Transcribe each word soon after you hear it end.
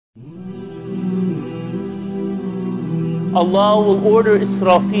Allah will order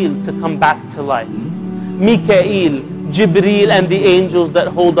Israfil to come back to life. Mikail, Cebrail, and the angels that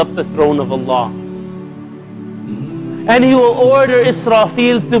hold up the throne of Allah. And He will order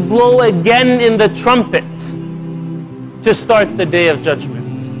Israfil to blow again in the trumpet to start the day of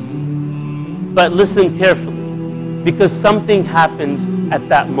judgment. But listen carefully, because something happens at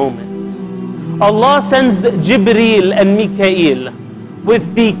that moment. Allah sends Cebrail and Mikail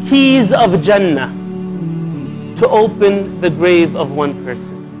with the keys of Jannah to open the grave of one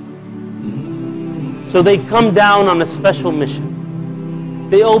person. So they come down on a special mission.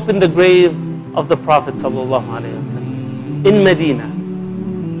 They open the grave of the Prophet ﷺ in Medina.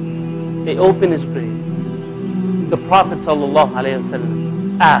 They open his grave. The Prophet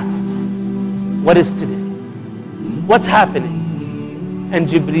ﷺ asks, "What is today? What's happening?" And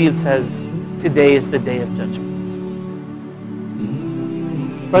Jibreel says, "Today is the day of judgment."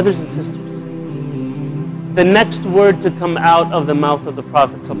 Brothers and sisters, the next word to come out of the mouth of the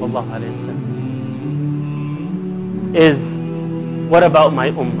Prophet ﷺ is, "What about my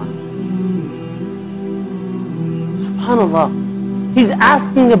ummah?" SubhanAllah, he's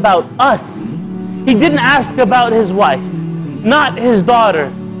asking about us. He didn't ask about his wife, not his daughter,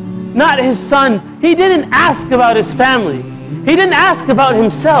 not his son. He didn't ask about his family. He didn't ask about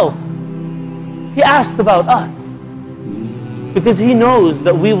himself. He asked about us, because he knows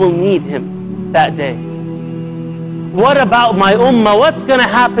that we will need him that day. What about my ummah? What's going to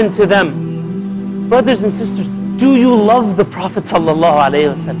happen to them? Brothers and sisters, do you love the Prophet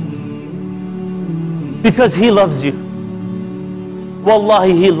ﷺ? Because he loves you.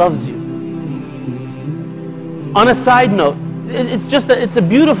 Wallahi, he loves you. On a side note, it's a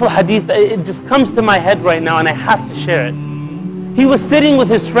beautiful hadith. It just comes to my head right now and I have to share it. He was sitting with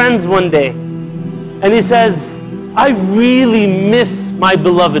his friends one day and he says, "I really miss my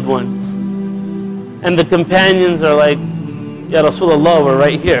beloved ones." And the companions are like, "Ya Rasulullah, we're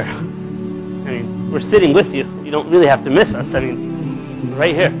right here. I mean, we're sitting with you. You don't really have to miss us. I mean, we're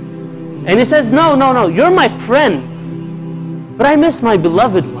right here." And he says, no, you're my friends, but I miss my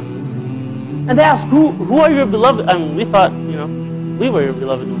beloved ones." And they ask, who are your beloved? I mean, we thought, we were your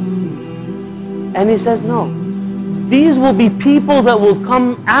beloved ones. And he says, "No, these will be people that will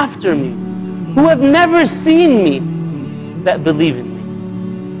come after me, who have never seen me, that believe in me."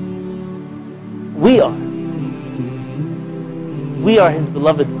 We are his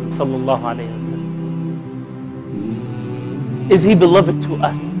beloved ones, sallallahu alayhi wa sallam. Is he beloved to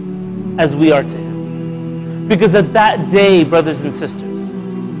us as we are to him? Because at that day, brothers and sisters,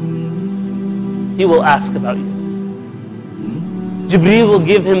 he will ask about you. Jibreel will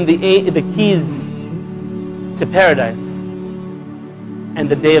give him the keys to paradise, and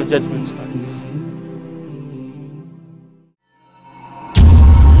the day of judgment starts.